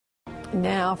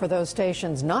Now, for those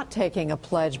stations not taking a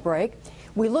pledge break,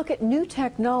 we look at new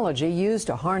technology used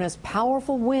to harness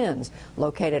powerful winds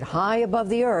located high above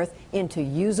the earth into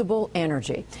usable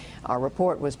energy. Our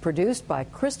report was produced by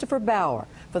Christopher Bauer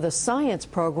for the science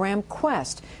program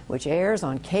Quest, which airs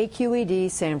on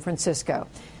KQED San Francisco.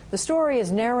 The story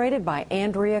is narrated by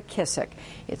Andrea Kissick.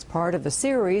 It's part of the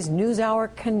series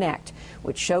NewsHour Connect,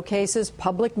 which showcases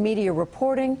public media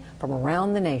reporting from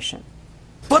around the nation.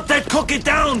 Put that cookie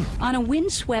down! On a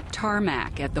windswept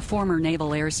tarmac at the former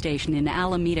Naval Air Station in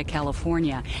Alameda,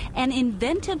 California, an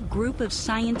inventive group of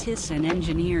scientists and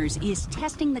engineers is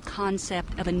testing the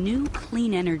concept of a new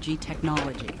clean energy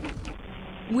technology.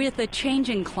 With a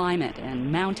changing climate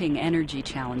and mounting energy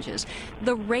challenges,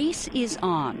 the race is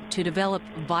on to develop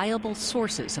viable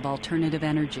sources of alternative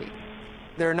energy.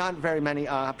 There are not very many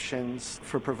options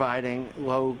for providing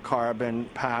low-carbon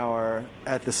power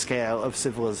at the scale of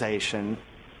civilization.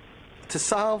 To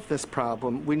solve this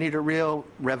problem, we need a real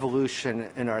revolution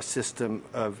in our system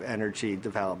of energy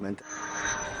development.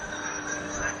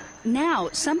 Now,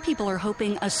 some people are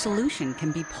hoping a solution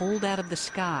can be pulled out of the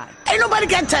sky. Ain't nobody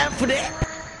got time for that!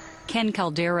 Ken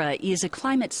Caldera is a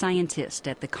climate scientist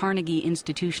at the Carnegie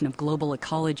Institution of Global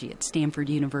Ecology at Stanford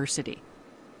University.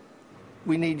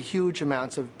 We need huge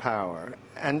amounts of power,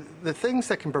 and the things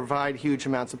that can provide huge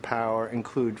amounts of power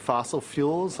include fossil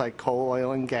fuels like coal,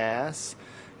 oil, and gas,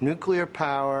 nuclear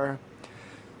power,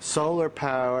 solar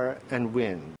power, and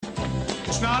wind.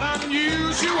 It's not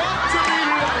unusual to be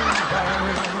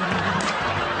lonely.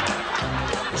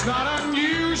 It's not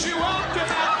unusual to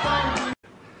have fun.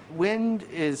 Wind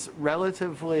is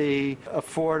relatively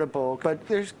affordable, but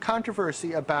there's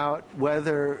controversy about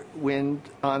whether wind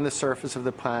on the surface of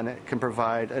the planet can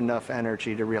provide enough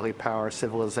energy to really power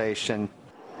civilization.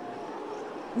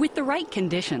 With the right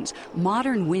conditions,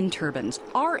 modern wind turbines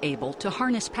are able to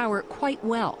harness power quite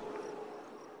well.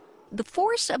 The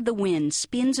force of the wind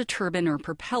spins a turbine or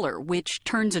propeller, which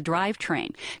turns a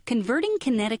drivetrain, converting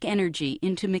kinetic energy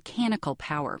into mechanical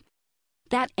power.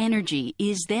 That energy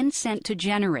is then sent to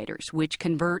generators, which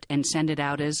convert and send it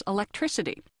out as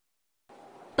electricity.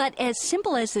 But as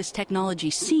simple as this technology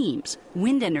seems,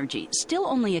 wind energy still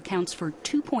only accounts for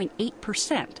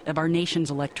 2.8% of our nation's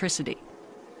electricity.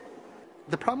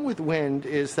 The problem with wind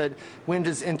is that wind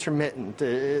is intermittent,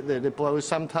 that it blows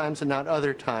sometimes and not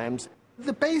other times.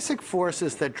 The basic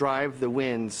forces that drive the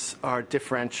winds are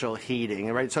differential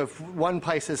heating, right? So if one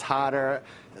place is hotter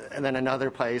than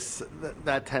another place,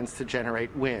 that tends to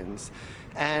generate winds.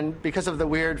 And because of the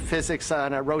weird physics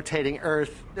on a rotating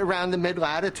Earth, around the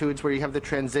mid-latitudes where you have the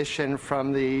transition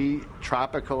from the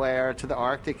tropical air to the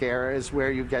Arctic air is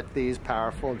where you get these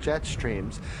powerful jet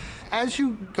streams. As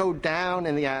you go down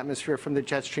in the atmosphere from the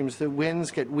jet streams, the winds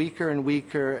get weaker and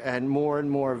weaker and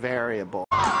more variable.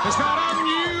 It's not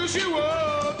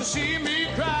unusual to see me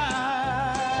cry.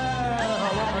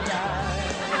 I wanna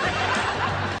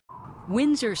die.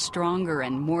 Winds are stronger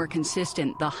and more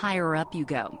consistent the higher up you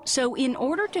go. So in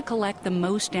order to collect the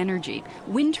most energy,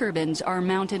 wind turbines are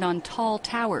mounted on tall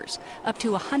towers, up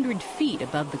to 100 feet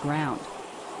above the ground.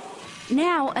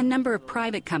 Now, a number of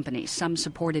private companies, some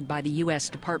supported by the U.S.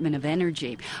 Department of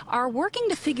Energy, are working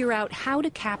to figure out how to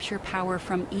capture power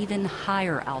from even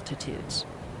higher altitudes.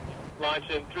 Launch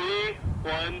in 3,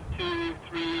 1, 2,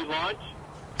 3, launch.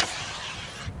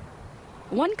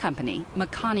 One company,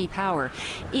 Makani Power,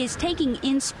 is taking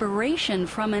inspiration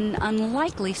from an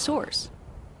unlikely source.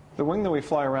 The wing that we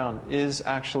fly around is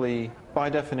actually, by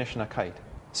definition, a kite.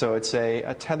 So it's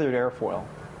a tethered airfoil.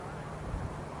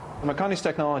 Makani's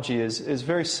technology is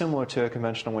very similar to a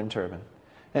conventional wind turbine.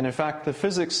 And in fact, the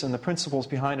physics and the principles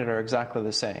behind it are exactly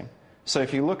the same. So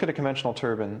if you look at a conventional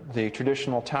turbine, the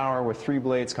traditional tower with 3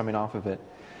 blades coming off of it,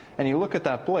 and you look at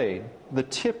that blade, the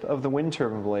tip of the wind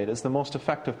turbine blade is the most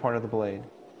effective part of the blade.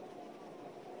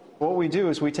 What we do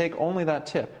is we take only that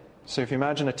tip. So if you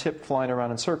imagine a tip flying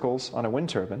around in circles on a wind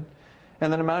turbine,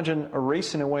 and then imagine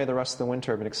erasing away the rest of the wind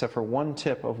turbine except for one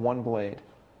tip of one blade.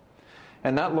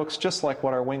 And that looks just like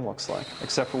what our wing looks like,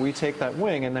 except for we take that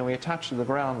wing and then we attach it to the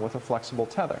ground with a flexible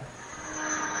tether.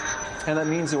 And that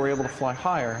means that we're able to fly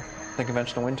higher than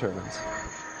conventional wind turbines.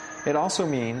 It also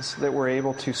means that we're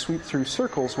able to sweep through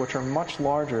circles which are much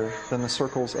larger than the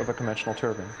circles of a conventional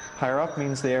turbine. Higher up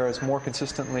means the air is more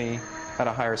consistently at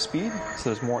a higher speed, so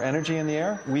there's more energy in the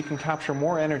air. We can capture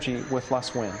more energy with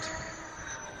less wind.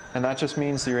 And that just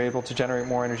means that you're able to generate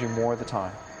more energy more of the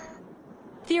time.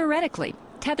 Theoretically,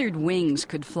 tethered wings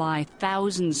could fly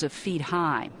thousands of feet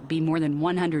high, be more than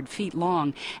 100 feet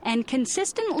long, and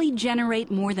consistently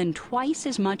generate more than twice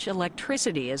as much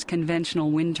electricity as conventional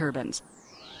wind turbines.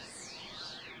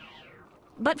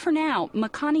 But for now,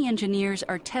 Makani engineers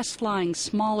are test flying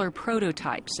smaller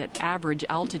prototypes at average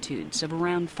altitudes of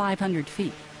around 500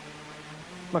 feet.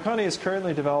 Makani is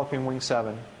currently developing Wing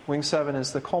 7. Wing 7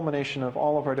 is the culmination of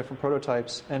all of our different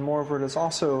prototypes, and moreover, it is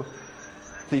also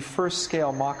the first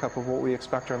scale mock-up of what we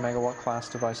expect our megawatt class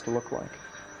device to look like.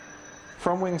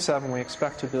 From Wing 7, we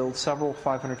expect to build several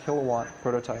 500 kilowatt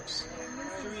prototypes.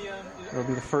 It will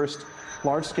be the first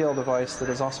large-scale device that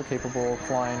is also capable of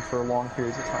flying for long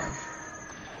periods of time.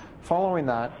 Following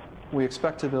that, we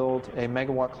expect to build a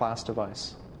megawatt class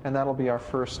device, and that'll be our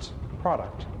first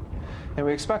product. And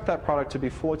we expect that product to be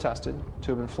fully tested,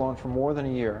 to have been flown for more than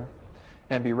a year,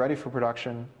 and be ready for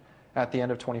production at the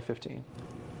end of 2015.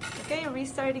 Okay,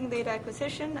 restarting data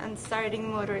acquisition and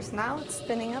starting motors now. It's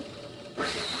spinning up.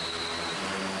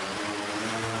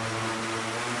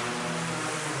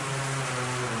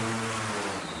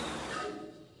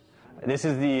 This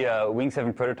is the Wing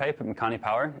 7 prototype at Makani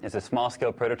Power. It's a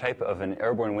small-scale prototype of an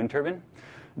airborne wind turbine.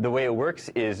 The way it works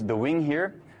is the wing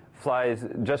here flies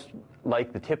just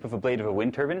like the tip of a blade of a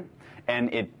wind turbine,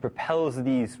 and it propels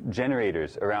these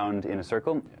generators around in a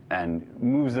circle and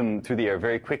moves them through the air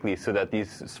very quickly so that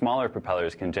these smaller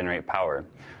propellers can generate power,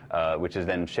 which is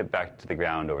then shipped back to the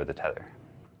ground over the tether.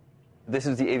 This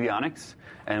is the avionics,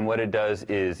 and what it does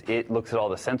is it looks at all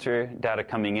the sensor data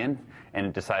coming in, and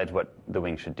it decides what the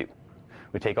wing should do.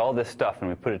 We take all this stuff and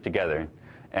we put it together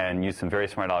and use some very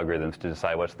smart algorithms to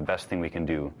decide what's the best thing we can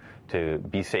do to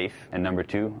be safe, and number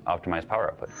two, optimize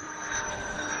power output.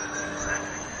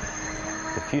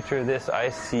 The future of this, I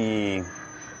see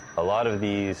a lot of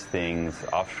these things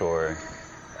offshore,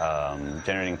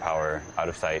 generating power out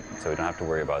of sight so we don't have to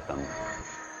worry about them.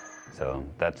 So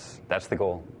that's the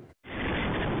goal.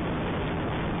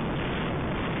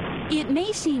 It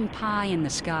may seem pie in the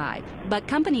sky, but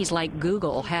companies like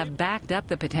Google have backed up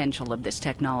the potential of this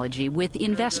technology with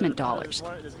investment dollars.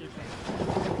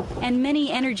 And many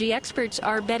energy experts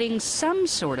are betting some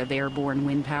sort of airborne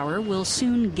wind power will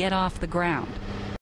soon get off the ground.